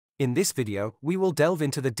In this video, we will delve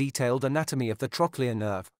into the detailed anatomy of the trochlear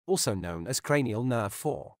nerve, also known as cranial nerve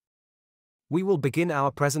 4. We will begin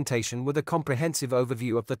our presentation with a comprehensive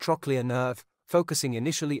overview of the trochlear nerve, focusing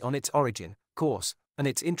initially on its origin, course, and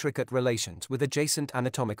its intricate relations with adjacent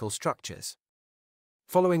anatomical structures.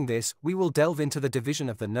 Following this, we will delve into the division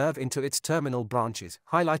of the nerve into its terminal branches,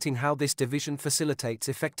 highlighting how this division facilitates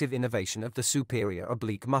effective innervation of the superior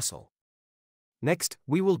oblique muscle. Next,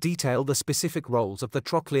 we will detail the specific roles of the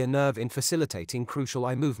trochlear nerve in facilitating crucial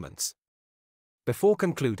eye movements. Before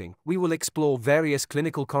concluding, we will explore various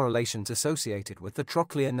clinical correlations associated with the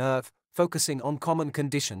trochlear nerve, focusing on common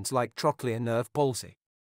conditions like trochlear nerve palsy.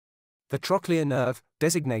 The trochlear nerve,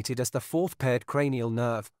 designated as the fourth paired cranial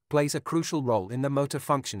nerve, plays a crucial role in the motor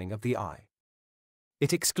functioning of the eye.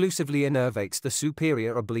 It exclusively innervates the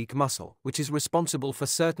superior oblique muscle, which is responsible for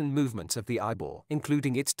certain movements of the eyeball,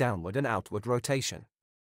 including its downward and outward rotation.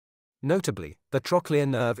 Notably, the trochlear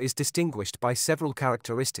nerve is distinguished by several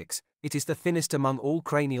characteristics. It is the thinnest among all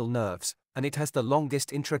cranial nerves, and it has the longest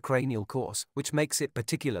intracranial course, which makes it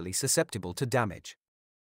particularly susceptible to damage.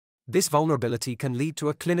 This vulnerability can lead to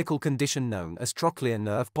a clinical condition known as trochlear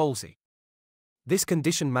nerve palsy. This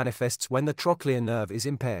condition manifests when the trochlear nerve is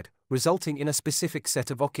impaired, resulting in a specific set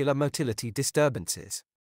of ocular motility disturbances.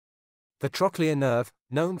 The trochlear nerve,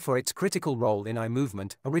 known for its critical role in eye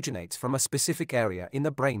movement, originates from a specific area in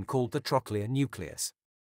the brain called the trochlear nucleus.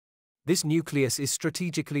 This nucleus is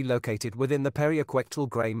strategically located within the perioquectal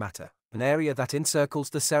gray matter, an area that encircles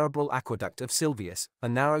the cerebral aqueduct of Sylvius, a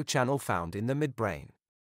narrow channel found in the midbrain.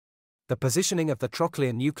 The positioning of the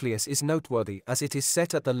trochlear nucleus is noteworthy as it is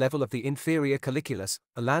set at the level of the inferior colliculus,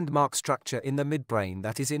 a landmark structure in the midbrain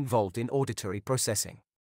that is involved in auditory processing.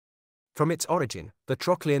 From its origin, the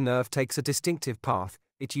trochlear nerve takes a distinctive path.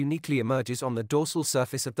 It uniquely emerges on the dorsal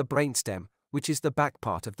surface of the brainstem, which is the back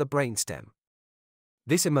part of the brainstem.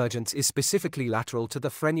 This emergence is specifically lateral to the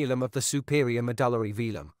frenulum of the superior medullary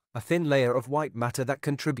velum, a thin layer of white matter that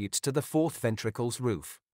contributes to the fourth ventricle's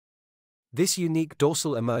roof. This unique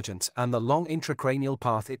dorsal emergence and the long intracranial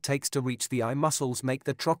path it takes to reach the eye muscles make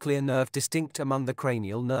the trochlear nerve distinct among the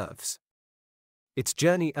cranial nerves. Its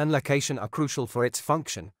journey and location are crucial for its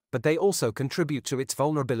function, but they also contribute to its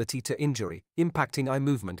vulnerability to injury, impacting eye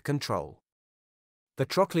movement control. The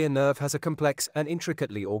trochlear nerve has a complex and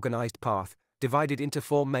intricately organized path, divided into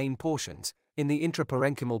four main portions. In the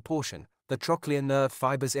intraparenchymal portion, the trochlear nerve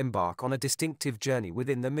fibers embark on a distinctive journey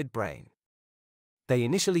within the midbrain. They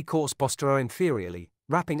initially course posterior-inferiorly,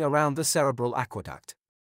 wrapping around the cerebral aqueduct.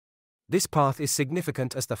 This path is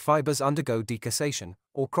significant as the fibers undergo decussation,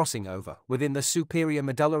 or crossing over, within the superior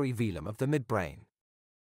medullary velum of the midbrain.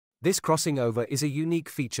 This crossing over is a unique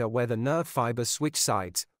feature where the nerve fibers switch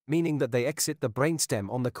sides, meaning that they exit the brainstem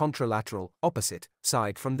on the contralateral, opposite,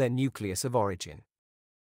 side from their nucleus of origin.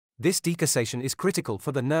 This decussation is critical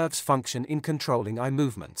for the nerve's function in controlling eye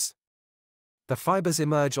movements. The fibers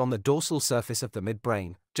emerge on the dorsal surface of the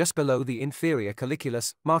midbrain, just below the inferior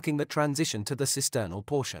colliculus, marking the transition to the cisternal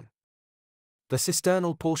portion. The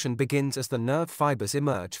cisternal portion begins as the nerve fibers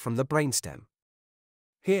emerge from the brainstem.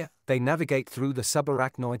 Here, they navigate through the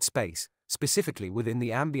subarachnoid space, specifically within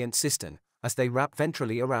the ambient cistern, as they wrap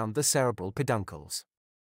ventrally around the cerebral peduncles.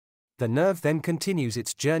 The nerve then continues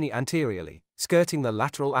its journey anteriorly, skirting the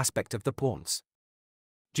lateral aspect of the pons.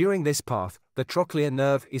 During this path, the trochlear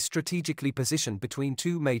nerve is strategically positioned between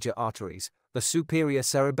two major arteries, the superior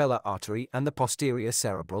cerebellar artery and the posterior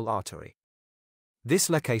cerebral artery. This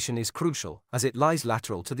location is crucial, as it lies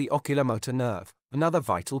lateral to the oculomotor nerve, another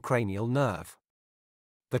vital cranial nerve.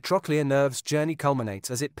 The trochlear nerve's journey culminates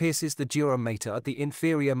as it pierces the dura mater at the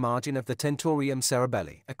inferior margin of the tentorium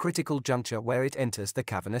cerebelli, a critical juncture where it enters the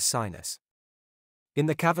cavernous sinus. In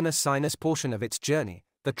the cavernous sinus portion of its journey,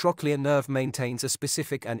 the trochlear nerve maintains a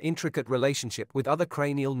specific and intricate relationship with other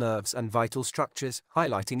cranial nerves and vital structures,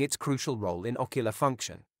 highlighting its crucial role in ocular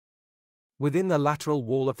function. Within the lateral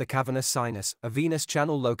wall of the cavernous sinus, a venous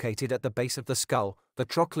channel located at the base of the skull, the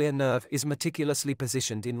trochlear nerve is meticulously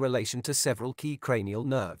positioned in relation to several key cranial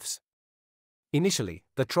nerves. Initially,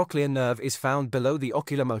 the trochlear nerve is found below the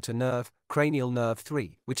oculomotor nerve, cranial nerve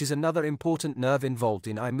 3, which is another important nerve involved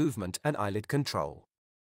in eye movement and eyelid control.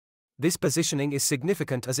 This positioning is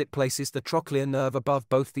significant as it places the trochlear nerve above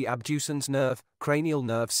both the abducens nerve, cranial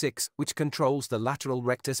nerve 6, which controls the lateral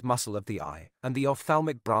rectus muscle of the eye, and the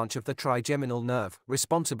ophthalmic branch of the trigeminal nerve,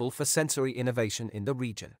 responsible for sensory innervation in the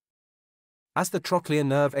region. As the trochlear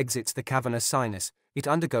nerve exits the cavernous sinus, it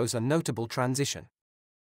undergoes a notable transition.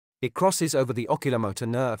 It crosses over the oculomotor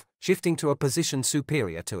nerve, shifting to a position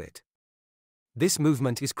superior to it. This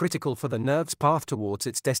movement is critical for the nerve's path towards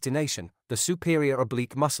its destination, the superior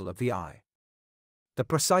oblique muscle of the eye. The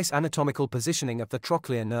precise anatomical positioning of the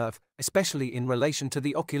trochlear nerve, especially in relation to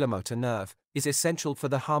the oculomotor nerve, is essential for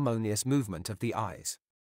the harmonious movement of the eyes.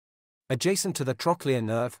 Adjacent to the trochlear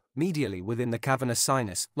nerve, medially within the cavernous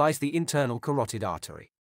sinus, lies the internal carotid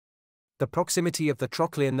artery. The proximity of the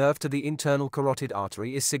trochlear nerve to the internal carotid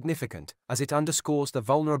artery is significant, as it underscores the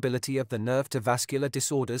vulnerability of the nerve to vascular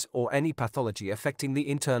disorders or any pathology affecting the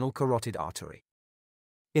internal carotid artery.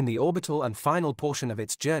 In the orbital and final portion of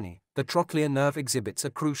its journey, the trochlear nerve exhibits a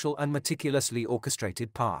crucial and meticulously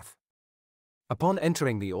orchestrated path. Upon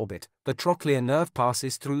entering the orbit, the trochlear nerve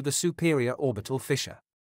passes through the superior orbital fissure.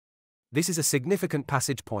 This is a significant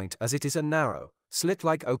passage point as it is a narrow,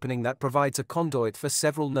 slit-like opening that provides a conduit for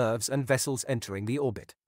several nerves and vessels entering the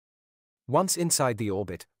orbit. Once inside the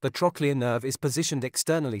orbit, the trochlear nerve is positioned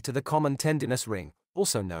externally to the common tendinous ring,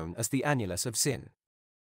 also known as the annulus of Sinn.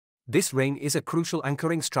 This ring is a crucial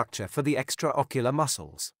anchoring structure for the extraocular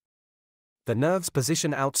muscles. The nerve's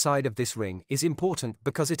position outside of this ring is important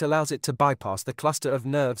because it allows it to bypass the cluster of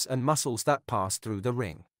nerves and muscles that pass through the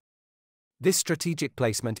ring. This strategic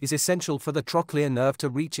placement is essential for the trochlear nerve to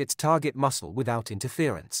reach its target muscle without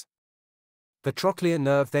interference. The trochlear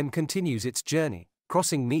nerve then continues its journey,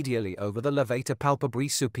 crossing medially over the levator palpebrae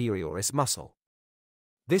superioris muscle.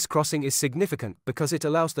 This crossing is significant because it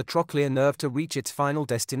allows the trochlear nerve to reach its final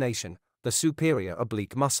destination, the superior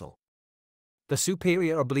oblique muscle. The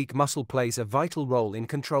superior oblique muscle plays a vital role in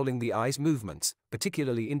controlling the eye's movements,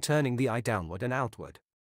 particularly in turning the eye downward and outward.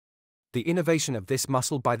 The innervation of this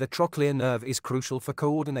muscle by the trochlear nerve is crucial for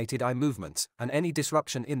coordinated eye movements, and any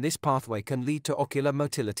disruption in this pathway can lead to ocular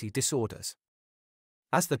motility disorders.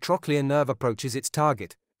 As the trochlear nerve approaches its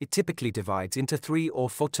target, it typically divides into 3 or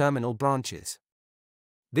 4 terminal branches.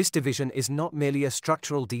 This division is not merely a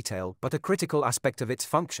structural detail but a critical aspect of its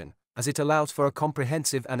function, as it allows for a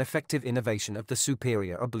comprehensive and effective innervation of the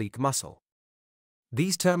superior oblique muscle.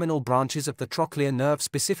 These terminal branches of the trochlear nerve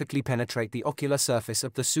specifically penetrate the ocular surface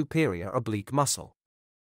of the superior oblique muscle.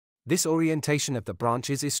 This orientation of the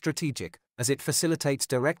branches is strategic, as it facilitates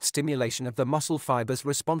direct stimulation of the muscle fibers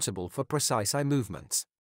responsible for precise eye movements.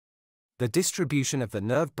 The distribution of the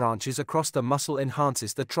nerve branches across the muscle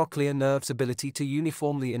enhances the trochlear nerve's ability to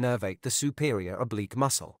uniformly innervate the superior oblique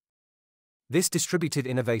muscle. This distributed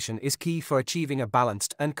innervation is key for achieving a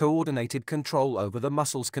balanced and coordinated control over the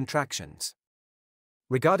muscle's contractions.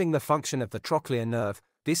 Regarding the function of the trochlear nerve,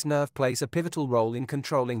 this nerve plays a pivotal role in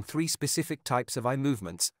controlling 3 specific types of eye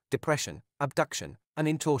movements: depression, abduction, and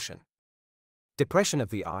intorsion. Depression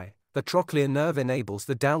of the eye. The trochlear nerve enables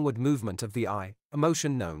the downward movement of the eye, a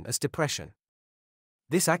motion known as depression.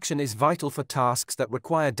 This action is vital for tasks that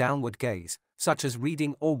require downward gaze, such as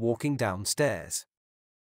reading or walking down stairs.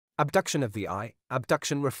 Abduction of the eye.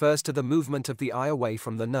 Abduction refers to the movement of the eye away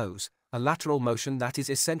from the nose, a lateral motion that is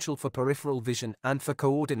essential for peripheral vision and for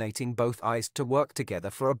coordinating both eyes to work together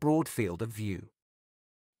for a broad field of view.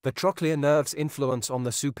 The trochlear nerve's influence on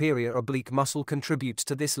the superior oblique muscle contributes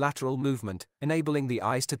to this lateral movement, enabling the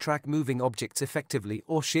eyes to track moving objects effectively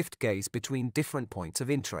or shift gaze between different points of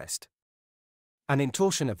interest. An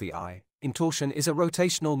intorsion of the eye. Intorsion is a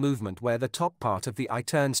rotational movement where the top part of the eye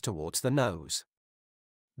turns towards the nose.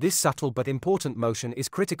 This subtle but important motion is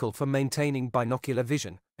critical for maintaining binocular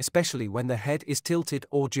vision, especially when the head is tilted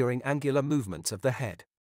or during angular movements of the head.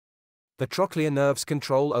 The trochlear nerve's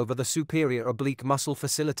control over the superior oblique muscle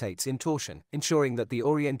facilitates intorsion, ensuring that the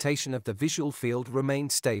orientation of the visual field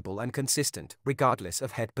remains stable and consistent, regardless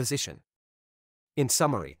of head position. In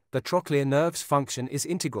summary, the trochlear nerve's function is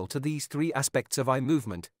integral to these 3 aspects of eye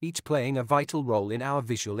movement, each playing a vital role in our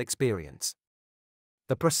visual experience.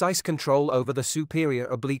 The precise control over the superior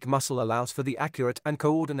oblique muscle allows for the accurate and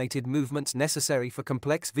coordinated movements necessary for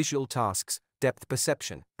complex visual tasks, depth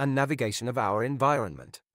perception, and navigation of our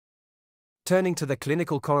environment. Turning to the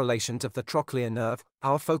clinical correlations of the trochlear nerve,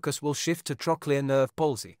 our focus will shift to trochlear nerve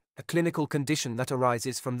palsy, a clinical condition that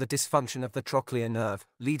arises from the dysfunction of the trochlear nerve,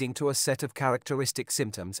 leading to a set of characteristic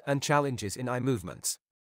symptoms and challenges in eye movements.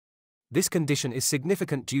 This condition is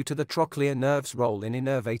significant due to the trochlear nerve's role in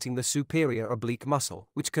innervating the superior oblique muscle,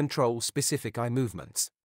 which controls specific eye movements.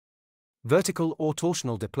 Vertical or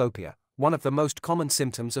torsional diplopia. One of the most common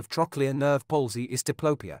symptoms of trochlear nerve palsy is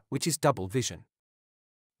diplopia, which is double vision.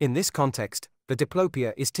 In this context, the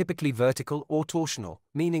diplopia is typically vertical or torsional,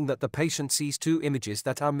 meaning that the patient sees 2 images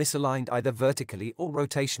that are misaligned either vertically or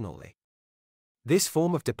rotationally. This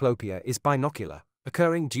form of diplopia is binocular,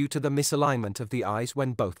 occurring due to the misalignment of the eyes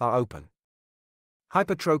when both are open.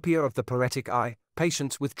 Hypertropia of the paretic eye.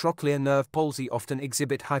 Patients with trochlear nerve palsy often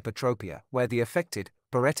exhibit hypertropia, where the affected,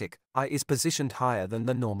 paretic, eye is positioned higher than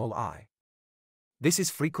the normal eye. This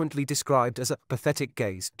is frequently described as a pathetic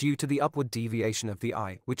gaze due to the upward deviation of the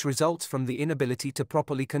eye, which results from the inability to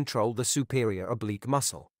properly control the superior oblique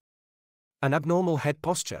muscle. An abnormal head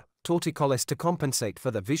posture, torticollis. To compensate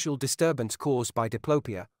for the visual disturbance caused by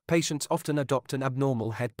diplopia, patients often adopt an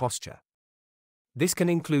abnormal head posture. This can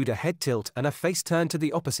include a head tilt and a face turn to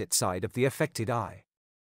the opposite side of the affected eye.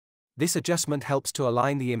 This adjustment helps to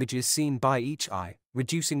align the images seen by each eye,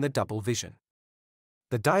 reducing the double vision.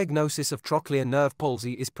 The diagnosis of trochlear nerve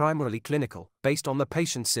palsy is primarily clinical, based on the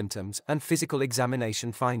patient's symptoms and physical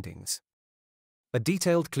examination findings. A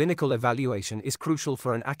detailed clinical evaluation is crucial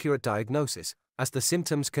for an accurate diagnosis, as the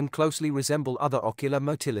symptoms can closely resemble other ocular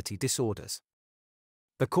motility disorders.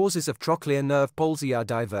 The causes of trochlear nerve palsy are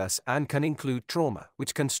diverse and can include trauma,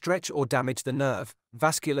 which can stretch or damage the nerve,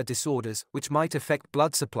 vascular disorders, which might affect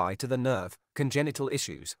blood supply to the nerve, congenital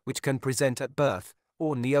issues, which can present at birth,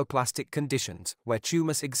 or neoplastic conditions, where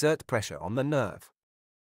tumors exert pressure on the nerve.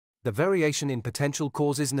 The variation in potential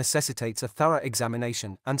causes necessitates a thorough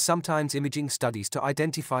examination and sometimes imaging studies to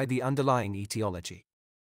identify the underlying etiology.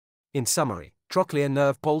 In summary, trochlear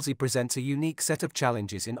nerve palsy presents a unique set of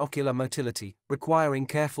challenges in ocular motility, requiring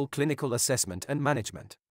careful clinical assessment and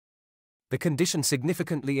management. The condition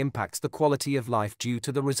significantly impacts the quality of life due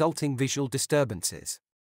to the resulting visual disturbances.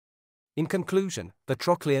 In conclusion, the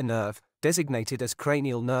trochlear nerve, designated as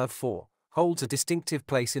cranial nerve 4, holds a distinctive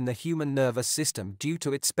place in the human nervous system due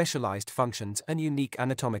to its specialized functions and unique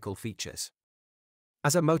anatomical features.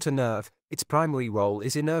 As a motor nerve, its primary role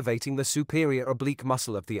is innervating the superior oblique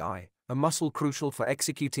muscle of the eye, a muscle crucial for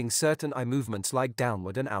executing certain eye movements like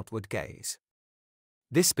downward and outward gaze.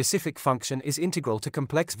 This specific function is integral to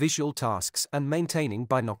complex visual tasks and maintaining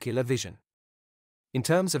binocular vision. In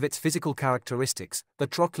terms of its physical characteristics, the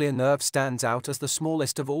trochlear nerve stands out as the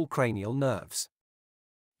smallest of all cranial nerves.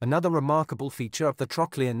 Another remarkable feature of the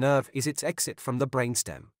trochlear nerve is its exit from the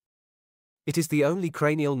brainstem. It is the only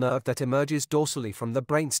cranial nerve that emerges dorsally from the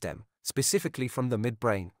brainstem, specifically from the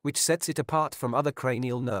midbrain, which sets it apart from other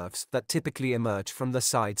cranial nerves that typically emerge from the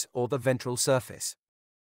sides or the ventral surface.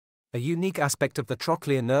 A unique aspect of the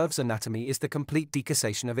trochlear nerve's anatomy is the complete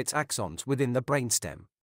decussation of its axons within the brainstem.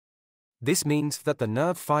 This means that the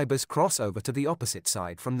nerve fibers cross over to the opposite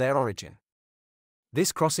side from their origin.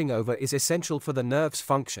 This crossing over is essential for the nerve's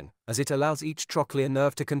function, as it allows each trochlear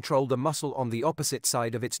nerve to control the muscle on the opposite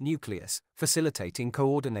side of its nucleus, facilitating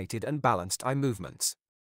coordinated and balanced eye movements.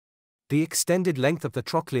 The extended length of the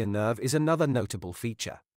trochlear nerve is another notable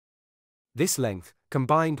feature. This length,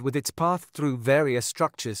 combined with its path through various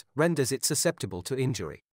structures, renders it susceptible to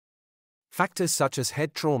injury. Factors such as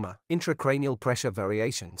head trauma, intracranial pressure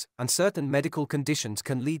variations, and certain medical conditions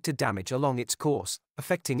can lead to damage along its course,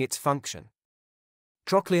 affecting its function.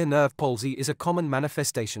 Trochlear nerve palsy is a common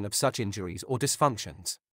manifestation of such injuries or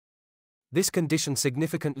dysfunctions. This condition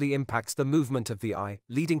significantly impacts the movement of the eye,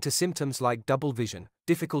 leading to symptoms like double vision,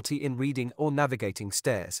 difficulty in reading or navigating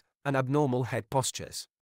stairs, and abnormal head postures.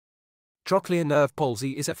 Trochlear nerve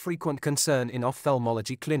palsy is a frequent concern in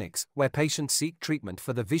ophthalmology clinics, where patients seek treatment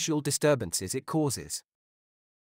for the visual disturbances it causes.